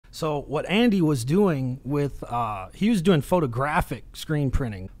So what Andy was doing with, he was doing photographic screen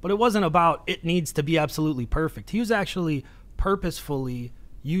printing, but it wasn't about it needs to be absolutely perfect. He was actually purposefully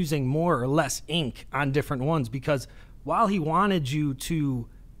using more or less ink on different ones, because while he wanted you to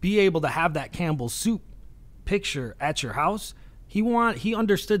be able to have that Campbell's soup picture at your house, he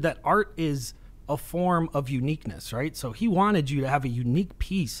understood that art is a form of uniqueness, right? So he wanted you to have a unique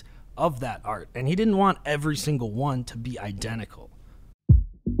piece of that art, and he didn't want every single one to be identical.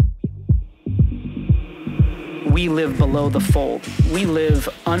 We live below the fold. We live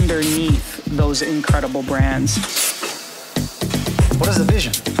underneath those incredible brands. What is the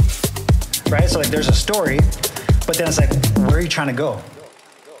vision? Right? So like there's a story, but then it's like, where are you trying to go?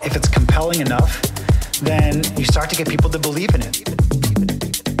 If it's compelling enough, then you start to get people to believe in it.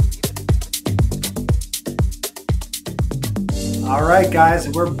 All right, guys,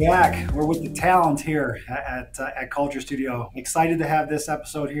 we're back. We're with the talent here at Culture Studio. Excited to have this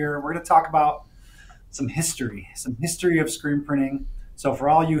episode here. We're going to talk about some history of screen printing. So for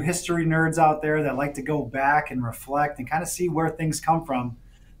all you history nerds out there that like to go back and reflect and kind of see where things come from,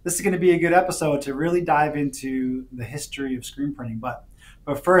 this is going to be a good episode to really dive into the history of screen printing. But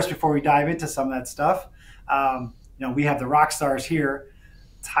first, before we dive into some of that stuff, we have the rock stars here,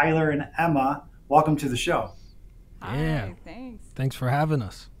 Tyler and Emma. Welcome to the show. Yeah. Hi, thanks. Thanks for having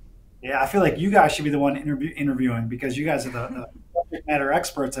us. Yeah, I feel like you guys should be the one interviewing, because you guys are the subject matter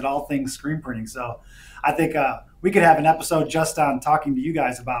experts at all things screen printing. So I think we could have an episode just on talking to you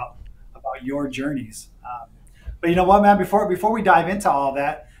guys about your journeys. But you know what, man, before we dive into all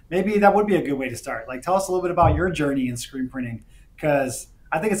that, maybe that would be a good way to start. Like, tell us a little bit about your journey in screen printing, because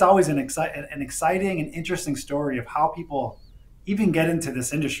I think it's always an exciting and interesting story of how people even get into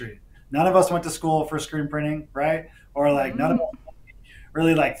this industry. None of us went to school for screen printing, right? Or like none of us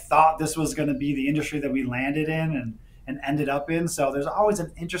really like thought this was going to be the industry that we landed in and ended up in. So there's always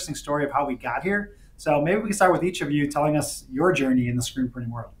an interesting story of how we got here. So maybe we can start with each of you telling us your journey in the screen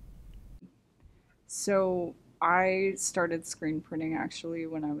printing world. So I started screen printing actually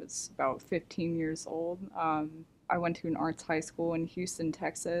when I was about 15 years old. I went to an arts high school in Houston,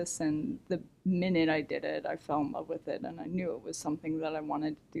 Texas, and the minute I did it, I fell in love with it, and I knew it was something that I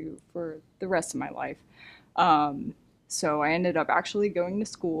wanted to do for the rest of my life. So I ended up actually going to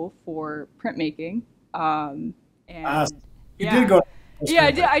school for printmaking. Did go.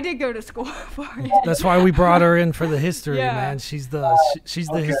 I did go to school for it. That's why we brought her in for the history, Yeah. man. She's the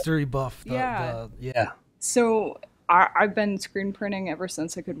history buff. Yeah. Yeah. So I've been screen printing ever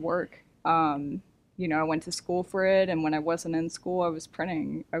since I could work. I went to school for it, and when I wasn't in school, I was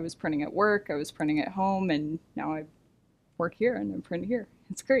printing. I was printing at work, I was printing at home, and now I work here and I print here.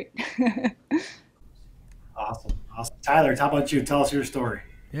 It's great. Awesome. Tyler, how about you? Tell us your story.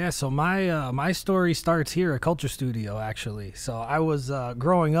 Yeah, so my story starts here at Culture Studio, actually. So I was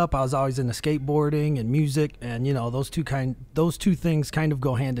growing up, I was always into skateboarding and music, and those two things kind of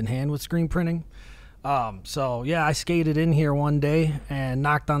go hand in hand with screen printing. So yeah, I skated in here one day and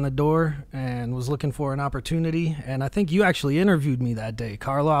knocked on the door and was looking for an opportunity. And I think you actually interviewed me that day,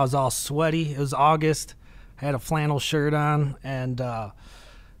 Carlo. I was all sweaty. It was August. I had a flannel shirt on, and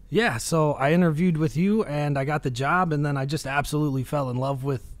yeah, so I interviewed with you and I got the job, and then I just absolutely fell in love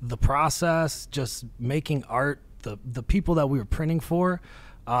with the process, just making art, the people that we were printing for,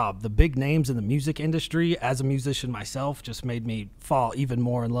 the big names in the music industry. As a musician myself, just made me fall even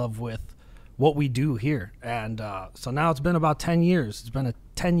more in love with what we do here. And so now it's been about 10 years. It's been a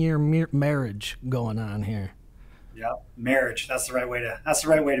 10-year marriage going on here. Yeah, marriage. That's the right way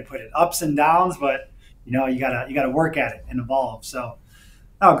to put it. Ups and downs, but you gotta work at it and evolve. So,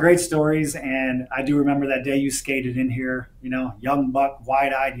 great stories. And I do remember that day you skated in here. Young buck,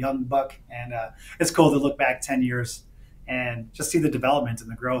 wide-eyed young buck, and it's cool to look back 10 years and just see the development and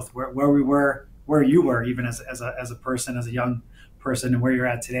the growth where we were, where you were, even as a person, as a young person, and where you're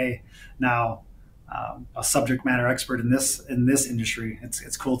at today. Now, a subject matter expert in this industry.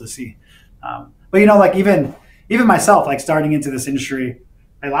 It's cool to see. But like even myself, like starting into this industry,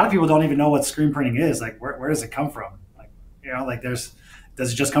 a lot of people don't even know what screen printing is. Like where does it come from?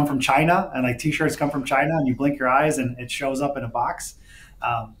 Does it just come from China, and like t-shirts come from China and you blink your eyes and it shows up in a box?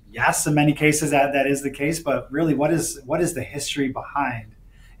 Yes, in many cases that is the case, but really what is the history behind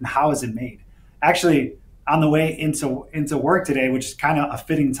and how is it made? Actually, on the way into work today, which is kind of a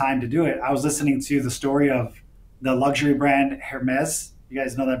fitting time to do it, I was listening to the story of the luxury brand Hermes. You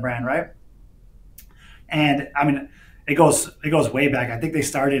guys know that brand, right? And I mean, it goes way back. I think they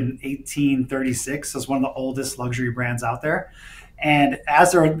started in 1836. So it's one of the oldest luxury brands out there. And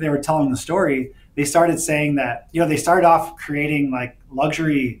as they were telling the story, they started saying that they started off creating like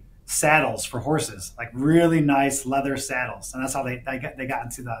luxury saddles for horses, like really nice leather saddles, and that's how they got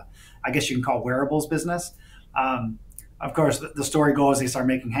into the, I guess you can call wearables business. Of course, the story goes they started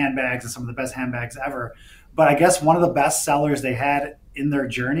making handbags and some of the best handbags ever. But I guess one of the best sellers they had in their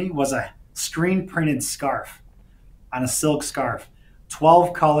journey was a screen printed scarf on a silk scarf,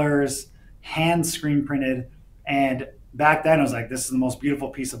 12 colors, hand screen printed. And back then it was like, this is the most beautiful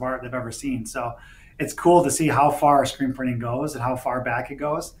piece of art they've ever seen. So it's cool to see how far screen printing goes and how far back it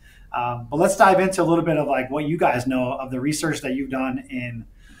goes. But let's dive into a little bit of like what you guys know of the research that you've done in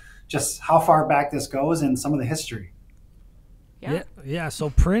just how far back this goes and some of the history. Yeah. So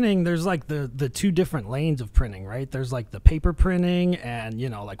printing, there's like the two different lanes of printing, right? There's like the paper printing and, you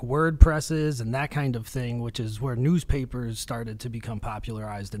know, like word presses and that kind of thing, which is where newspapers started to become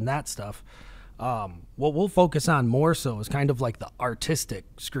popularized and that stuff. What we'll focus on more so is kind of like the artistic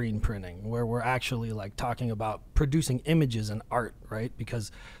screen printing, where we're actually like talking about producing images and art, right?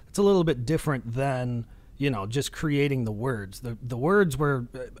 Because it's a little bit different than, you know, just creating the words. The words were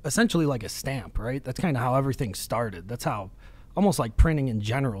essentially like a stamp, right? That's kind of how everything started. That's how almost like printing in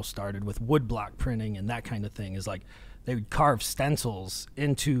general started, with woodblock printing and that kind of thing. Is like they would carve stencils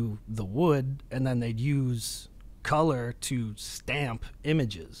into the wood and then they'd use color to stamp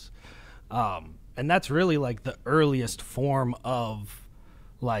images. And that's really like the earliest form of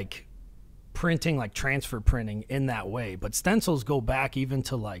like printing, like transfer printing in that way. But stencils go back even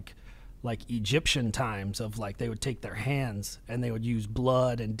to like Egyptian times, of like they would take their hands and they would use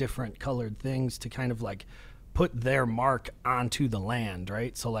blood and different colored things to kind of like put their mark onto the land,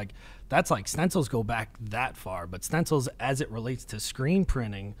 right? So like that's like stencils go back that far. But stencils, as it relates to screen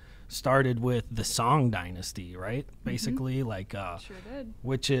printing, started with the Song Dynasty, right? Basically, like Sure did.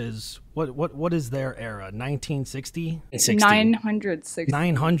 which is what is their era? 1960?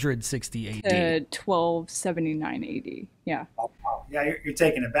 960 AD. to 1279 AD. Yeah. Oh, wow. Yeah, you're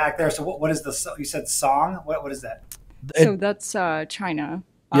taking it back there. So what is the, you said song? What is that? So that's China.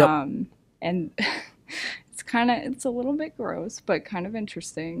 Yep. And it's a little bit gross, but kind of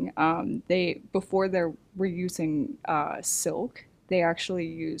interesting. Before they were using silk, they actually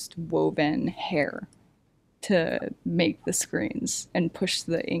used woven hair to make the screens and push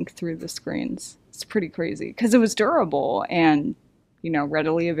the ink through the screens. It's pretty crazy because it was durable and, you know,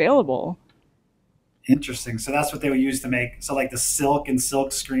 readily available. Interesting. So that's what they would use to make. So like the silk and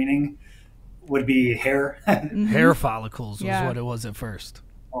silk screening would be hair. Hair follicles was Yeah. what it was at first.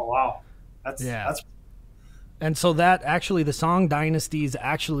 Oh, wow. That's And so that actually, the Song Dynasty is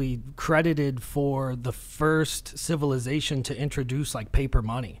actually credited for the first civilization to introduce like paper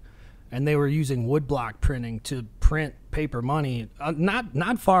money. And they were using woodblock printing to print paper money,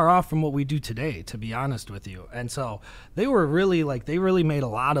 not far off from what we do today, to be honest with you. And so they really made a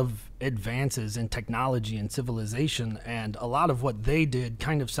lot of advances in technology and civilization. And a lot of what they did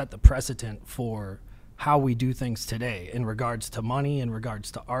kind of set the precedent for how we do things today in regards to money, in regards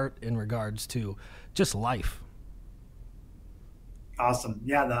to art, in regards to just life. awesome.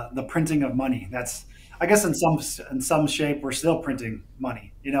 Yeah, the printing of money. That's, I guess in some shape we're still printing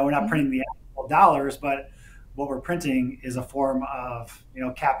money. You know, we're not printing the actual dollars, but what we're printing is a form of, you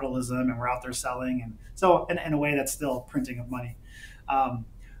know, capitalism, and we're out there selling, and so in a way that's still printing of money.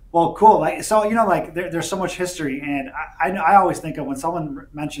 Well, cool. Like, so, you know, like there's so much history, and I always think of when someone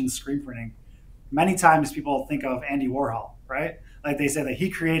mentions screen printing, many times people think of Andy Warhol, right? Like they say that he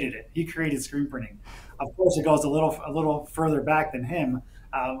created it. He created screen printing. Of course, it goes a little further back than him.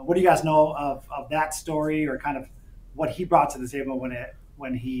 What do you guys know of that story, or kind of what he brought to the table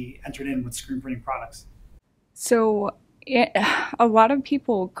when he entered in with screen printing products? So a lot of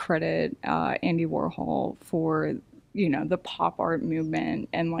people credit Andy Warhol for, you know, the pop art movement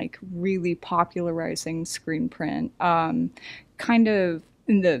and like really popularizing screen print. Kind of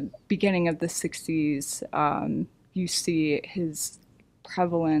in the beginning of the 60s, you see his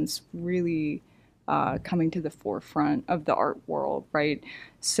prevalence really coming to the forefront of the art world, right?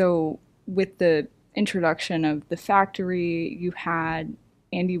 So with the introduction of the factory, you had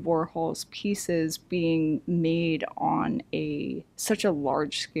Andy Warhol's pieces being made on such a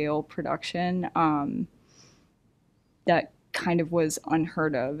large scale production that kind of was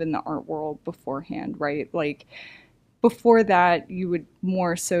unheard of in the art world beforehand, right? Like before that, you would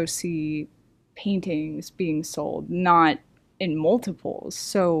more so see paintings being sold, not in multiples.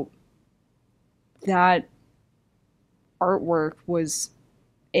 So that artwork was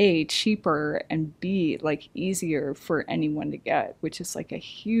A, cheaper, and B, like easier for anyone to get, which is like a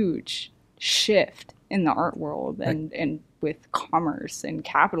huge shift in the art world and with commerce and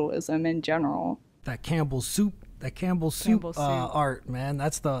capitalism in general. That Campbell's soup art, man.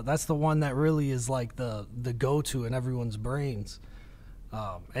 That's the one that really is like the go-to in everyone's brains.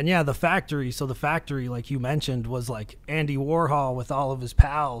 And yeah, the factory. So the factory, like you mentioned, was like Andy Warhol with all of his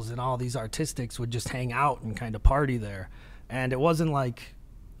pals and all these artistics would just hang out and kind of party there. And it wasn't like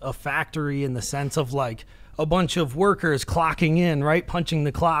a factory in the sense of like a bunch of workers clocking in, right? Punching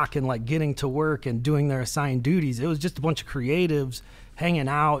the clock and like getting to work and doing their assigned duties. It was just a bunch of creatives hanging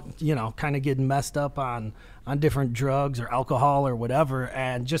out, you know, kind of getting messed up on different drugs or alcohol or whatever,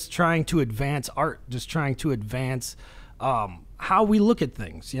 and just trying to advance art, just trying to advance how we look at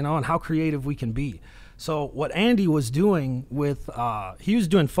things, you know, and how creative we can be. So what Andy was doing with, he was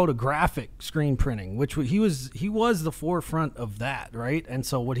doing photographic screen printing, which he was the forefront of that, right? And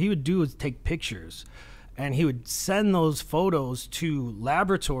so what he would do is take pictures, and he would send those photos to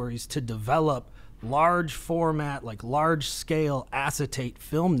laboratories to develop large format, like large scale acetate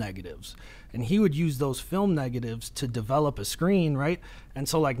film negatives. And he would use those film negatives to develop a screen, right? And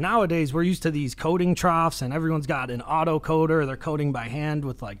so like nowadays we're used to these coding troughs, and everyone's got an auto coder. They're coding by hand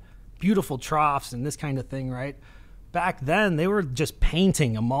with like beautiful troughs and this kind of thing, right? Back then they were just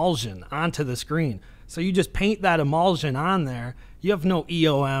painting emulsion onto the screen. So you just paint that emulsion on there. You have no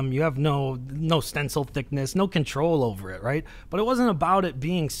EOM, you have no stencil thickness, no control over it, right? But it wasn't about it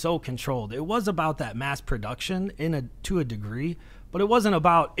being so controlled. It was about that mass production to a degree, but it wasn't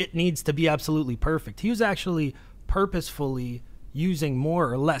about it needs to be absolutely perfect. He was actually purposefully using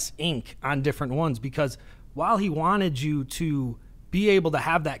more or less ink on different ones, because while he wanted you to be able to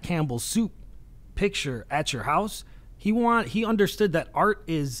have that Campbell's soup picture at your house, he understood that art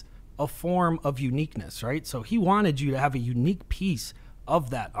is a form of uniqueness, right? So he wanted you to have a unique piece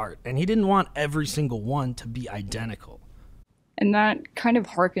of that art, and he didn't want every single one to be identical. And that kind of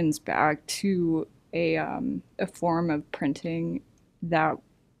harkens back to a form of printing that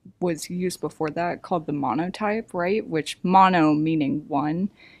was used before that called the monotype, right? Which mono meaning one,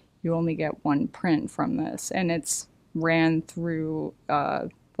 you only get one print from this, and it's ran through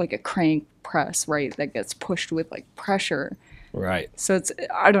like a crank press, right? That gets pushed with like pressure. Right. So it's,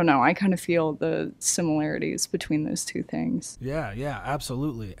 I don't know, I kind of feel the similarities between those two things. Yeah,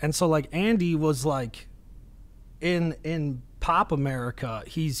 absolutely. And so like Andy was like in pop America,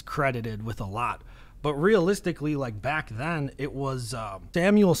 he's credited with a lot. But realistically, like back then, it was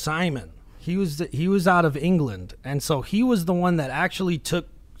Samuel Simon. He was out of England, and so he was the one that actually took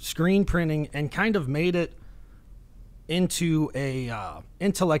screen printing and kind of made it into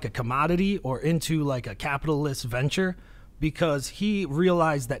like a commodity or into like a capitalist venture, because he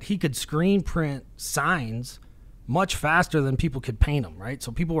realized that he could screen print signs much faster than people could paint them, right?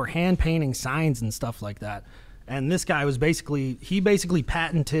 So people were hand painting signs and stuff like that. And this guy was basically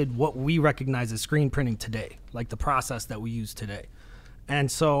patented what we recognize as screen printing today, like the process that we use today.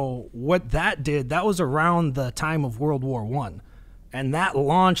 And so what that did, that was around the time of World War I. And that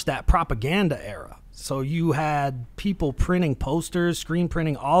launched that propaganda era. So you had people printing posters, screen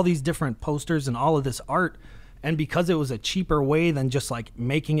printing all these different posters and all of this art. And because it was a cheaper way than just like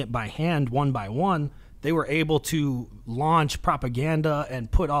making it by hand one by one, they were able to launch propaganda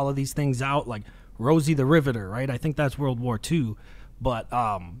and put all of these things out, like Rosie the Riveter, right? I think that's World War II. But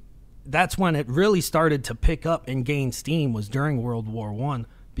that's when it really started to pick up and gain steam, was during World War I,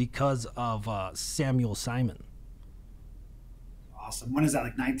 because of Samuel Simon. Awesome. When is that,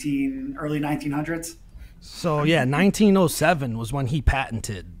 like early 1900s? So yeah, 1907 was when he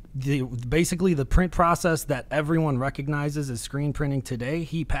patented basically the print process that everyone recognizes as screen printing today.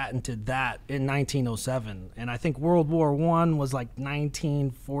 He patented that in 1907, and I think World War I was like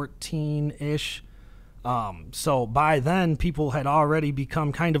 1914-ish. So by then, people had already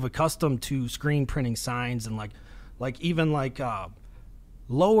become kind of accustomed to screen printing signs, and like even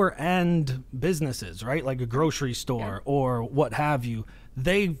lower end businesses, right? Like a grocery store or what have you,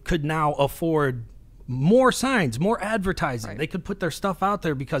 they could now afford more signs, more advertising. Right. They could put their stuff out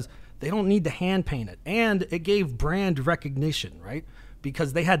there because they don't need to hand paint it. And it gave brand recognition, right?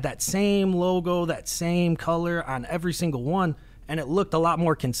 Because they had that same logo, that same color on every single one, and it looked a lot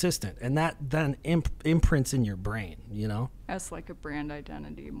more consistent. And that then imprints in your brain, you know? As like a brand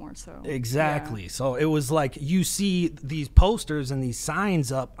identity more so. Exactly. Yeah. So it was like you see these posters and these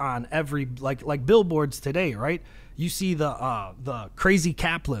signs up on every, like billboards today, right? You see the crazy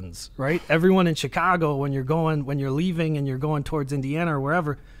Kaplans, right? Everyone in Chicago, when you're leaving and you're going towards Indiana or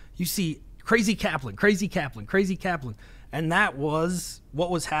wherever, you see crazy Kaplan, crazy Kaplan, crazy Kaplan. And that was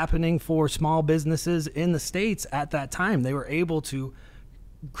what was happening for small businesses in the States at that time. They were able to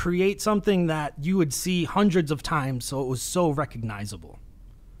create something that you would see hundreds of times, so it was so recognizable.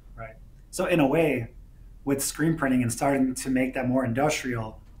 Right. So in a way, with screen printing and starting to make that more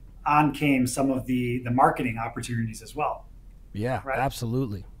industrial, on came some of the marketing opportunities as well. Yeah, right?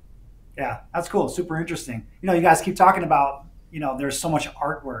 Absolutely. Yeah, that's cool. Super interesting. You know, you guys keep talking about there's so much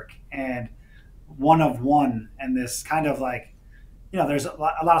artwork and one of one, and this kind of like, there's a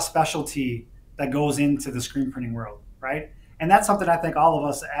lot of specialty that goes into the screen printing world, right? And that's something I think all of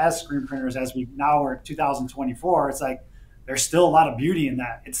us as screen printers, as we now are 2024, it's like there's still a lot of beauty in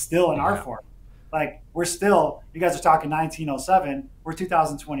that. It's still an art form. Like we're still, you guys are talking 1907, we're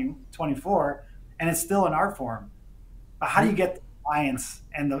 2024, and it's still an art form. But how do you get the clients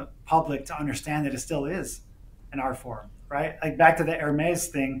and the public to understand that it still is an art form, right? Like back to the Hermes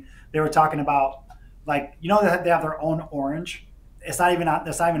thing, they were talking about, like, that they have their own orange. It's not even a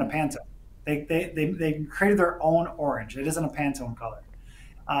Pantone. They created their own orange. It isn't a Pantone color.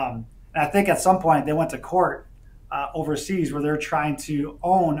 And I think at some point they went to court overseas where they're trying to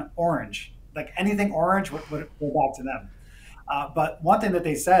own orange. Like anything orange would go back to them. But one thing that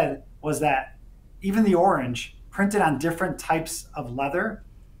they said was that even the orange printed on different types of leather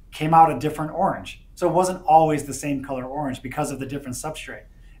came out a different orange. So it wasn't always the same color orange because of the different substrate.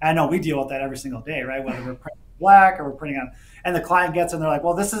 And I know we deal with that every single day, right? Whether we're printing black or we're printing on, and the client gets and they're like,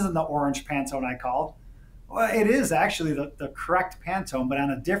 well, this isn't the orange Pantone I called. Well, it is actually the correct Pantone, but on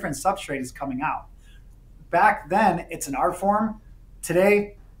a different substrate is coming out. Back then, it's an art form.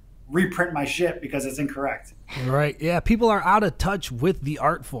 Today, reprint my shit because it's incorrect. Right. Yeah. People are out of touch with the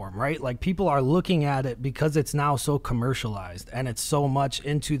art form, right? Like people are looking at it because it's now so commercialized and it's so much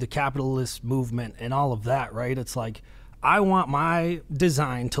into the capitalist movement and all of that, right? It's like, I want my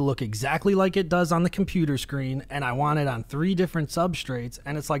design to look exactly like it does on the computer screen, and I want it on 3 different substrates.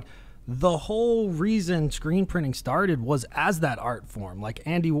 And it's like the whole reason screen printing started was as that art form. Like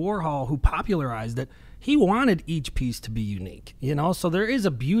Andy Warhol, who popularized it, he wanted each piece to be unique, So there is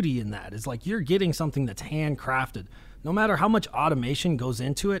a beauty in that. It's like you're getting something that's handcrafted. No matter how much automation goes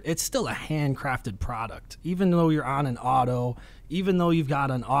into it, it's still a handcrafted product. Even though you're on an auto, even though you've got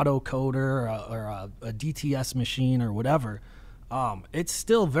an auto coder or a DTS machine or whatever, it's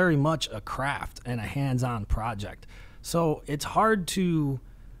still very much a craft and a hands-on project. So it's hard to,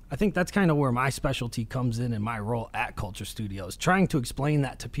 I think that's kind of where my specialty comes in my role at Culture Studios, trying to explain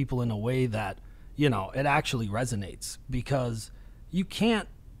that to people in a way that, it actually resonates, because you can't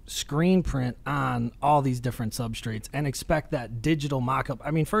screen print on all these different substrates and expect that digital mock-up.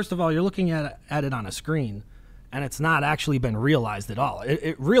 I mean, first of all, you're looking at it on a screen, and it's not actually been realized at all.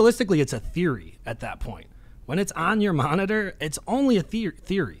 Realistically, it's a theory at that point. When it's on your monitor, it's only a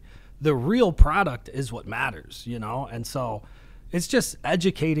theory. The real product is what matters, And so it's just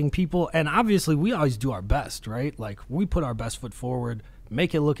educating people. And obviously, we always do our best, right? Like, we put our best foot forward,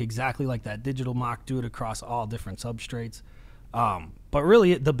 make it look exactly like that digital mock, do it across all different substrates. But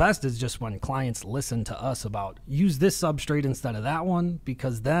really, the best is just when clients listen to us about use this substrate instead of that one,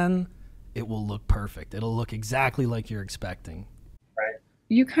 because then it will look perfect. It'll look exactly like you're expecting. Right.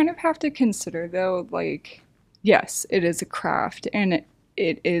 You kind of have to consider, though, like, yes, it is a craft and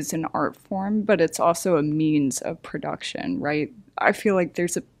it is an art form, but it's also a means of production, right? I feel like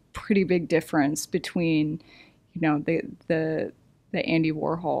there's a pretty big difference between, the Andy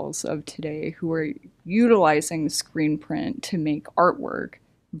Warhols of today who are utilizing screen print to make artwork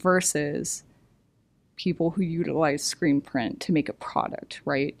versus people who utilize screen print to make a product,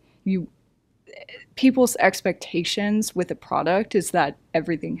 right? People's expectations with a product is that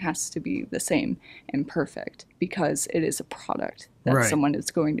everything has to be the same and perfect because it is a product that someone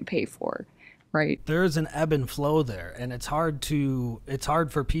is going to pay for. Right. There's an ebb and flow there, and it's hard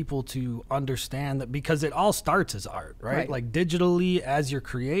for people to understand that, because it all starts as art, right? Like digitally, as you're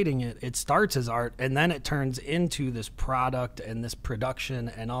creating it, it starts as art, and then it turns into this product and this production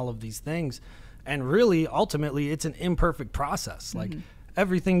and all of these things. And really, ultimately, it's an imperfect process. Like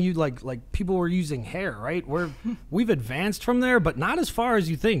everything you like people were using hair, right? We've advanced from there, but not as far as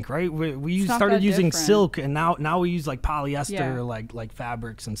you think, right? We started using different silk, and now we use like polyester, like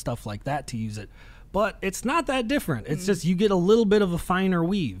fabrics and stuff like that to use it. But it's not that different. It's just you get a little bit of a finer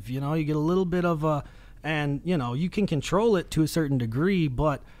weave, you get a little bit of a, and you can control it to a certain degree,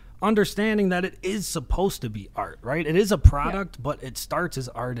 but understanding that it is supposed to be art, right? It is a product, but it starts as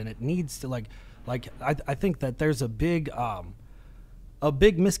art, and it needs to I think that there's a big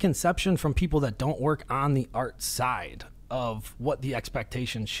misconception from people that don't work on the art side of what the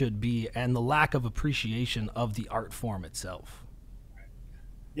expectation should be, and the lack of appreciation of the art form itself.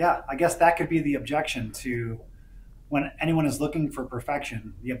 Yeah, I guess that could be the objection to when anyone is looking for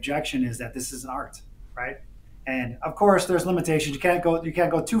perfection. The objection is that this is an art, right? And of course, there's limitations. You can't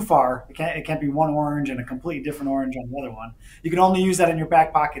go too far. It can't be one orange and a completely different orange on the other one. You can only use that in your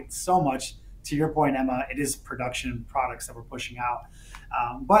back pocket so much. To your point, Emma, it is production products that we're pushing out.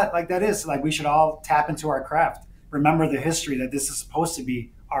 But like that is like we should all tap into our craft. Remember the history that this is supposed to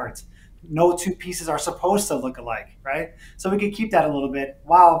be art. no two pieces are supposed to look alike, right? So we could keep that a little bit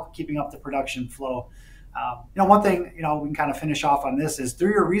while keeping up the production flow. One thing, we can kind of finish off on this is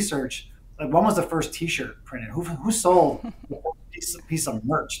through your research, like when was the first T-shirt printed? Who sold the piece of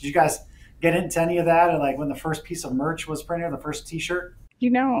merch? Did you guys get into any of that, or like when the first piece of merch was printed, the first T-shirt?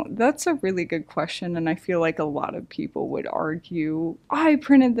 That's a really good question, and I feel like a lot of people would argue, I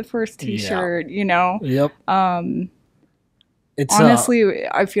printed the first T-shirt, Yep. Honestly,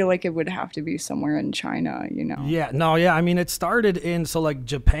 I feel like it would have to be somewhere in China, Yeah, no, yeah. I mean, it started in, so like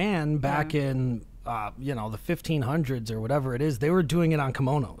Japan back in, the 1500s or whatever it is, they were doing it on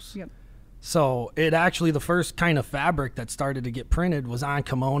kimonos. Yep. So it actually, the first kind of fabric that started to get printed was on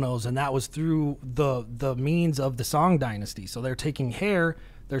kimonos, and that was through the means of the Song dynasty. So they're taking hair,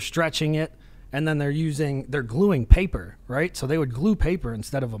 they're stretching it, and then they're gluing paper, right? So they would glue paper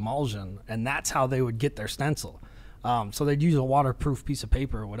instead of emulsion, and that's how they would get their stencil. So they'd use a waterproof piece of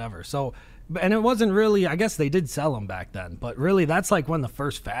paper or whatever. So, and it wasn't really, I guess they did sell them back then, but really that's like when the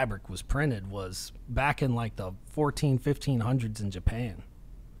first fabric was printed, was back in like the 1500s in Japan.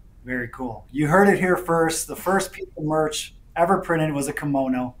 Very cool. You heard it here first. The first piece of merch ever printed was a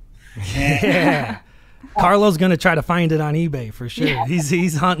kimono. Yeah. Carlo's going to try to find it on eBay for sure. Yeah.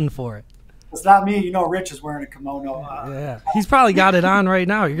 He's hunting for it. It's not me. Rich is wearing a kimono. Yeah. He's probably got it on right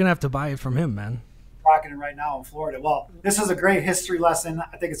now. You're going to have to buy it from him, man. Rocking it right now in Florida. Well, this is a great history lesson.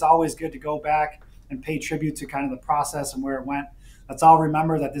 I think it's always good to go back and pay tribute to kind of the process and where it went. Let's all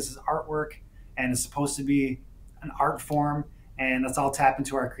remember that this is artwork and it's supposed to be an art form. And let's all tap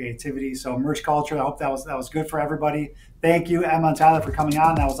into our creativity. So merch culture, I hope that was good for everybody. Thank you, Emma and Tyler, for coming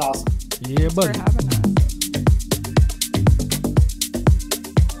on. That was awesome. Yeah, buddy. For having us.